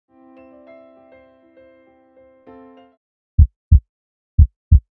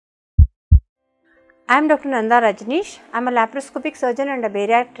I am Dr. Nanda Rajaneesh. I am a laparoscopic surgeon and a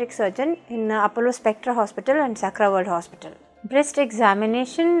bariatric surgeon in Apollo Spectra Hospital and Sacra World Hospital. Breast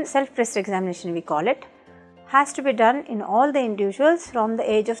examination, self-breast examination we call it, has to be done in all the individuals from the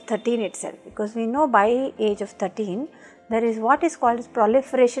age of 13 itself, because we know by age of 13 there is what is called as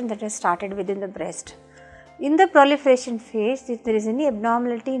proliferation that has started within the breast. In the proliferation phase, if there is any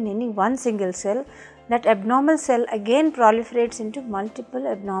abnormality in any one single cell, that abnormal cell again proliferates into multiple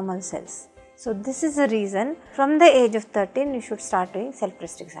abnormal cells. So, this is the reason from the age of 13 you should start doing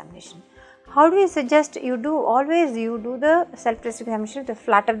self-breast examination. How do we suggest you do? Always you do the self-breast examination with the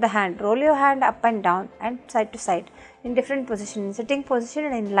flat of the hand. Roll your hand up and down and side to side in different positions. In sitting position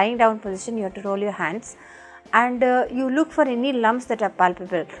and in lying down position you have to roll your hands, and you look for any lumps that are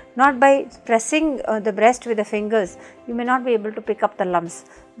palpable. Not by pressing the breast with the fingers, you may not be able to pick up the lumps.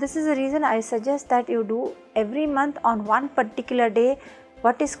 This is the reason I suggest that you do every month on one particular day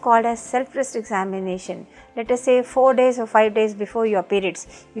what is called as self-breast examination. Let us say 4 days or 5 days before your periods.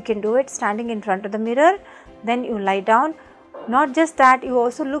 You can do it standing in front of the mirror, then you lie down. Not just that, you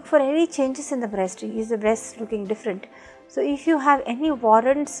also look for any changes in the breast. Is the breast looking different? So, if you have any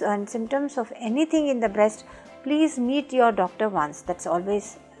warrants and symptoms of anything in the breast, please meet your doctor once. That's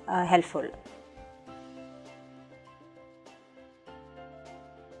always helpful.